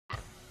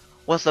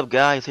What's up,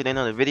 guys? Here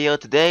another video.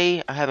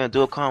 Today, I have a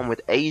dual com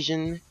with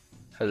Asian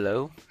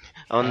Hello?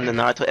 on the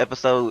Naruto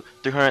episode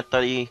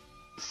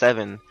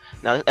 337.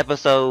 Now, this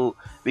episode,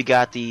 we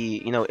got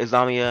the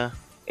Izanami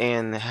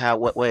and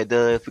what it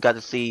does. We got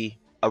to see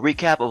a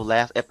recap of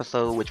last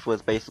episode, which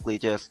was basically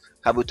just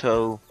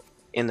Kabuto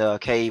in the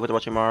cave with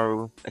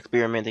Orochimaru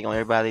experimenting on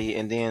everybody,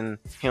 and then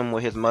him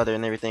with his mother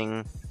and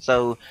everything.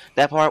 So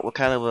that part was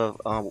kind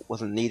of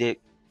wasn't needed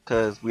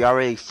because we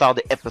already saw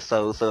the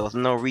episode, so there's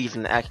no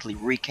reason to actually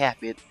recap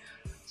it.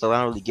 So I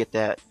don't really get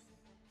that.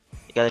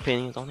 You got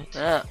opinions on it?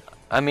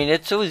 I mean,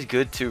 it's always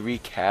good to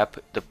recap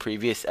the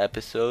previous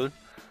episode,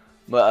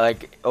 but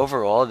like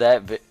overall,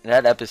 that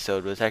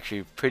episode was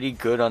actually pretty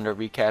good on the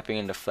recapping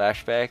and the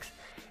flashbacks.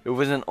 It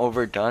wasn't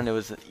overdone. It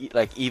was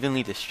like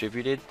evenly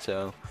distributed,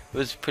 so it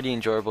was pretty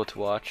enjoyable to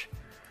watch.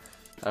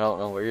 I don't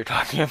know what you're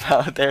talking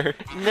about there.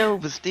 No,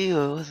 but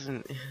still, it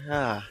wasn't.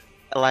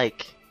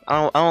 Like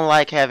I don't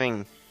like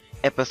having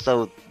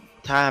episode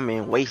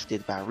timing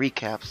wasted by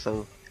recaps.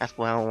 So that's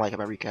what I don't like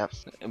about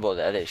recaps. Well,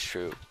 that is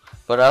true,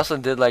 but I also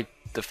did like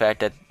the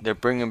fact that they're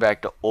bringing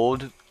back the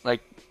old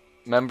like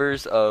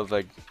members of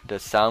like the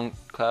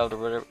SoundCloud or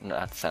whatever.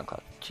 Not the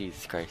SoundCloud.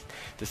 Jesus Christ,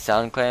 the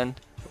Sound Clan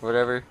or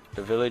whatever,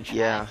 the village.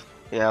 Yeah,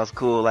 yeah, it was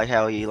cool. Like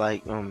how he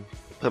put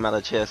them out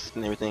of the chest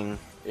and everything.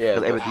 Yeah,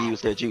 Because everybody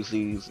used their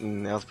jutsus,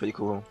 and that was pretty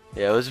cool.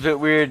 yeah, it was a bit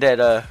weird that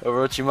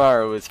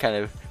Orochimaru was kind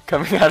of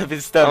coming out of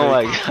his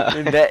stomach.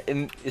 Oh my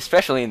god!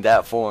 Especially in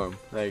that form,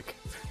 like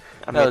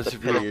I that mean, was the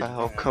weird.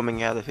 pedophile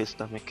coming out of his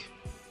stomach.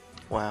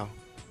 Wow.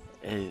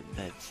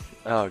 That's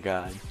oh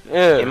god.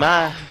 In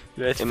my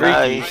That's in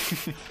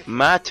freaky.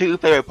 my two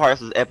favorite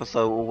parts of the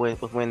episode was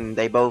when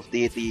they both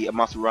did the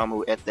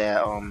Amasuramu at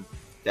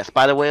that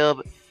spider web,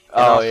 and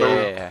Oh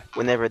also yeah.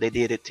 whenever they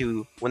did it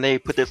too, when they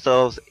put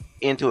themselves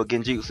into a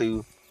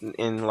genjutsu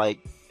and like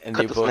And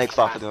cut they the both, snakes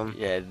off of them.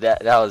 yeah,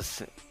 that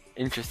was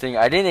interesting.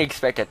 I didn't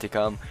expect that to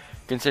come,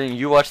 considering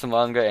you watch the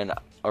manga and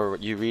or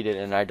you read it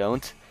and I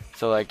don't.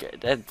 So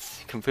like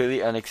that's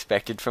completely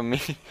unexpected from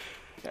me.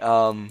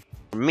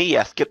 For me,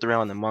 I skipped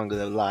around the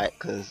manga a lot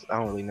because I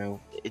don't really know.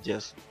 It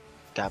just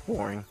got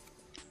boring.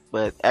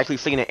 But actually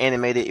seeing it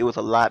animated, it was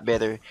a lot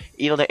better.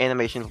 Even though the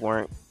animations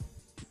weren't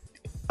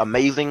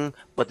amazing,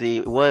 but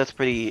it was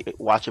pretty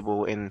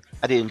watchable, and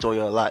I did enjoy it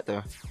a lot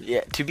though.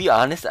 Yeah, to be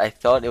honest, I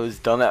thought it was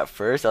dumb at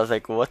first. I was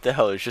like, what the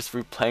hell? It's just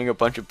replaying a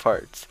bunch of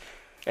parts.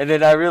 And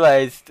then I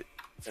realized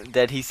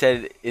that he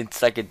said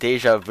it's like a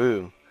deja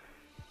vu.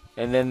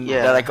 And then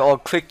Yeah. that like all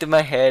clicked in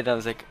my head. I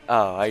was like,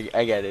 oh, I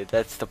get it.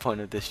 That's the point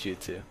of this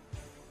jutsu.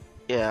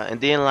 Yeah,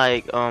 and then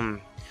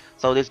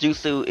so this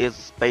jutsu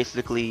is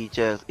basically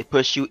just it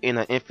puts you in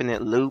an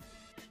infinite loop,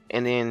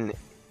 and then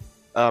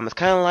it's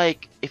kind of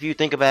like if you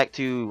think back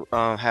to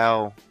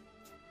how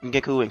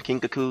Gengaku and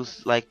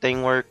Kinkaku's like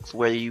thing works,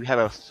 where you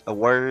have a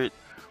word.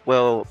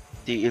 Well,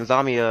 the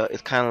Insomnia is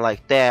kind of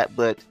like that,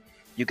 but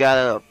you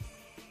gotta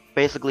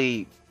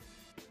basically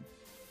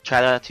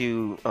try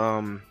to I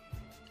don't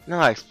know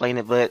how to explain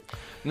it, but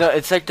No,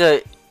 it's like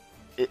the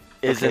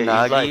it's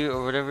Izanagi like-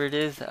 or whatever it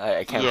is.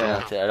 I can't Yeah.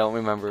 pronounce it. I don't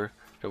remember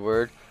the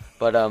word.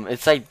 But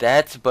it's like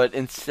that, but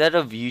instead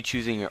of you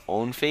choosing your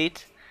own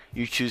fate,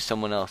 you choose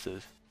someone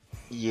else's.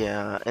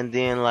 yeah, and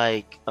then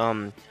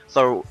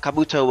so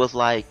Kabuto was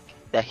like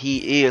that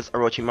he is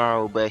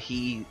Orochimaru, but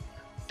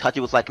Tachi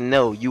was like,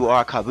 no, you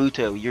are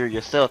Kabuto, you're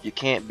yourself, you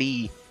can't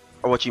be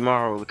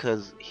Orochimaru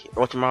because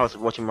Orochimaru is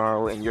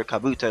Orochimaru and you're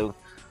Kabuto. So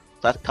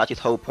that's Tachi's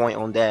whole point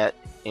on that,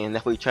 and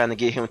that's what he's trying to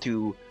get him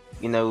to,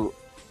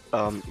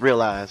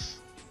 realize.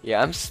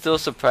 Yeah, I'm still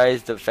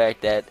surprised the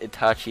fact that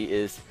Itachi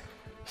is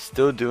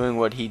still doing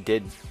what he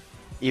did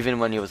even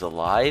when he was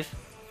alive.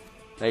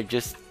 Like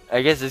just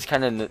I guess it's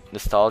kind of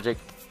nostalgic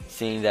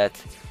seeing that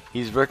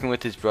he's working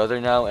with his brother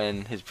now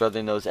and his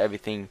brother knows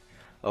everything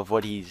of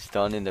what he's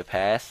done in the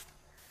past.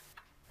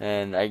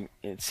 And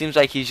it seems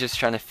like he's just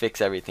trying to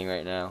fix everything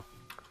right now.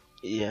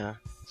 Yeah,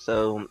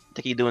 so I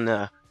think he's doing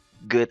a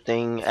good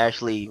thing,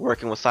 actually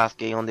working with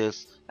Sasuke on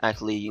this,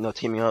 actually,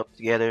 teaming up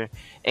together.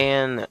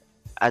 And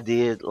I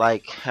did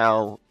like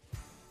how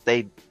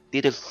they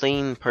did this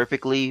scene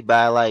perfectly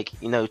by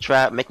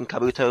try making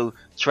Kabuto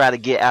try to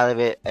get out of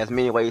it as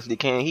many ways as he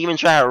can. He even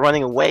tried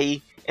running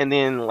away, and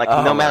then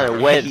Oh no my matter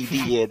what God.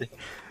 he did,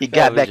 he That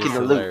got was back just in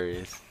the loop.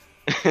 hilarious.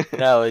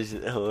 That was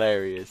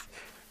hilarious.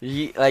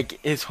 Like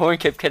his horn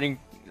kept getting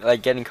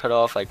cut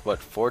off like what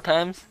 4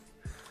 times?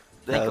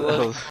 I think it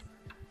was.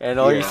 And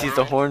all you yeah. see is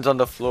the horns on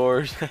the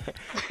floors.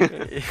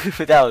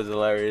 That was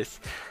hilarious.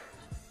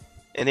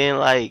 And then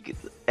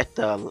at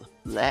the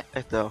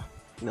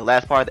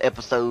last part of the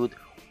episode,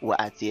 what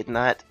I did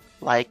not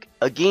like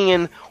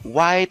again,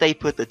 why they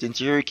put the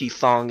Jinchuriki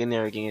song in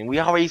there again? We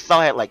already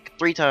saw it like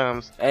 3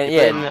 times. And They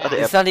put it in the yeah, other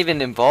it's not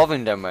even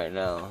involving them right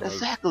now. Like,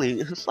 Exactly.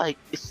 It's like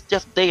it's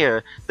just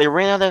there. They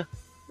ran out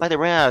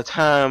of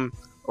time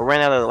or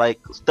ran out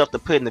of stuff to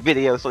put in the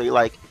video, so they're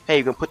like, hey,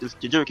 you're gonna put this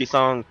Jinchuriki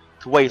song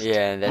to waste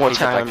yeah, and that more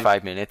takes up time. like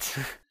 5 minutes.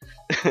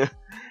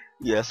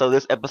 Yeah, so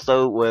this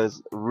episode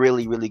was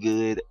really, really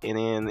good, and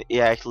then it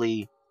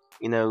actually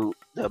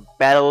the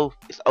battle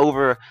is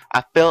over.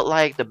 I felt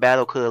like the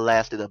battle could have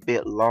lasted a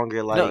bit longer.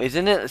 No, Like,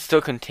 isn't it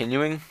still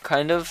continuing?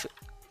 Kind of.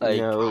 Like,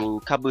 no,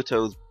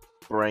 Kabuto's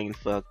brain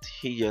fucked.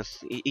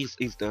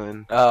 He's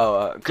done.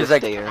 oh, cause Just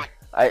like there.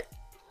 I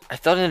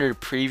thought in the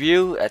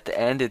preview at the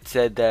end it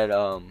said that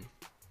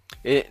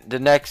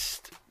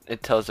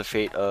it tells the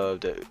fate of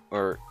the,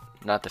 or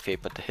not the fate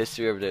but the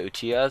history of the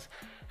Uchihas,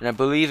 and I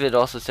believe it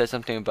also said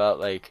something about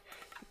like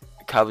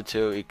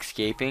Kabuto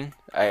escaping.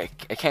 I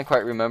can't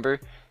quite remember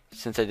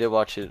since I did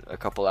watch it a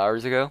couple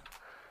hours ago,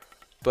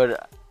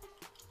 but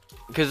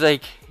because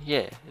like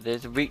yeah,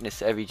 there's a weakness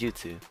to every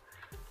jutsu,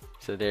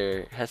 so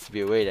there has to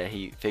be a way that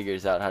he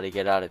figures out how to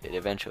get out of it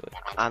eventually.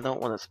 I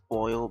don't want to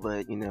spoil,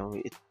 but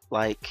it's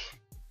like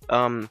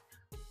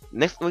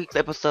next week's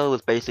episode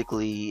is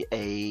basically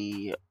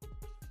a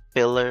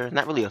filler,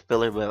 not really a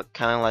filler, but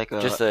kind of like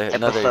a Just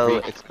another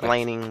episode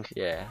explaining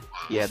Yeah,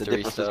 the history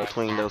differences stuff.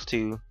 between those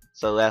two.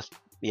 So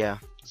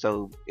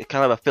so it's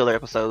kind of a filler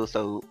episode.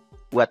 So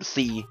we'll have to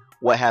see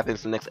what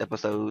happens in the next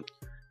episode,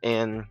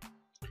 and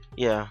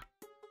yeah.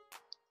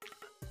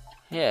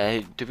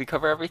 Yeah, did we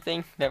cover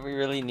everything that we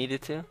really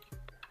needed to?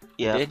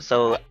 Yeah, did?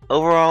 so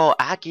overall,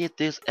 I give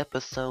this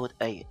episode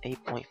a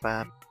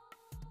 8.5.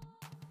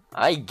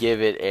 I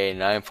give it a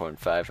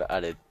 9.5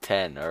 out of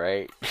 10. All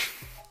right.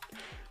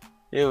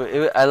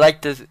 I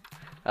like this.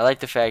 I like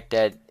the fact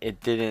that it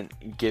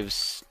didn't give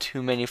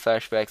too many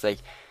flashbacks. Like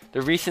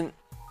the recent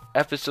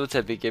episodes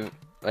have been given,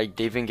 like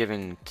they've been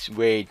giving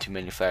way too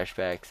many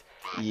flashbacks.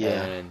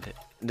 Yeah, And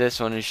this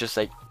one is just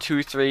like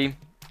 2, 3.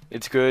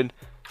 It's good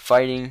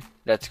fighting.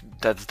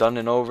 That's done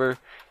and over,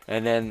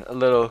 and then a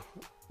little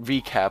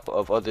recap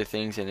of other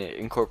things, and it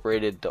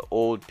incorporated the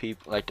old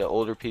people, like the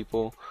older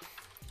people.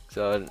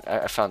 So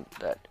I found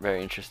that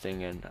very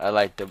interesting, and I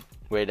like the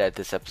way that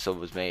this episode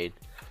was made.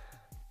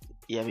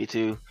 yeah, me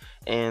too.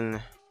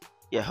 And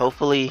yeah,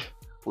 hopefully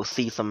we'll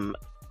see some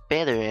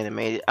better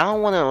animated. I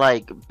don't want to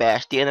like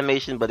bash the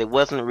animation, but it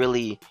wasn't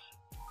really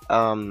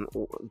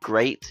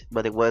great,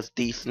 but it was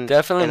decent.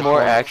 Definitely and more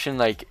fun. action.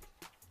 Like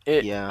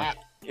it. Yeah,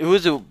 It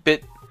was a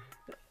bit.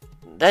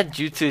 That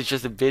jutsu is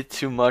just a bit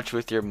too much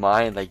with your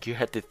mind. Like you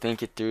had to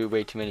think it through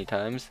way too many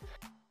times.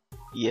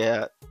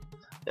 yeah.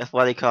 That's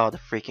why they call the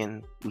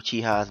freaking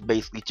Uchihas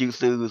basically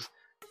jutsus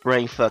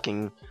brain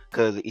fucking,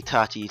 because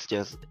Itachi's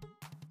just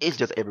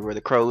everywhere. The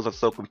crows are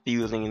so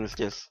confusing, and it's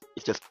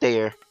just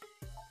there.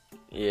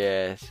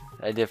 Yes,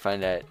 I did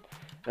find that.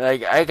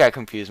 Like I got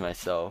confused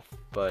myself,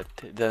 but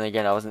then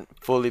again, I wasn't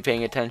fully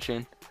paying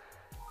attention.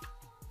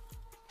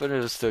 But it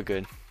was still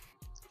good.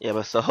 Yeah,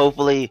 but so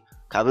hopefully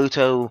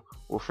Kabuto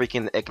will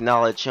freaking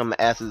acknowledge him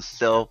as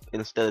himself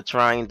instead of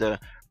trying to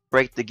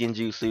break the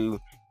Genjutsu,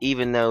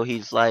 even though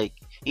he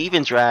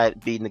even tried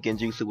beating the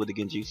Genjutsu with the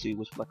Genjutsu,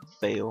 which was like a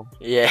fail.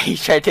 Yeah, he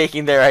tried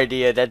taking their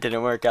idea. That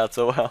didn't work out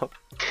so well.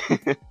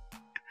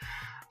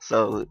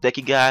 So thank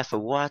you guys for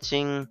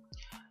watching.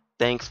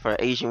 Thanks for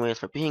AsianWiz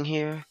for being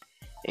here,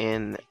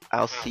 and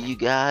I'll see you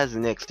guys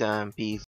next time. Peace.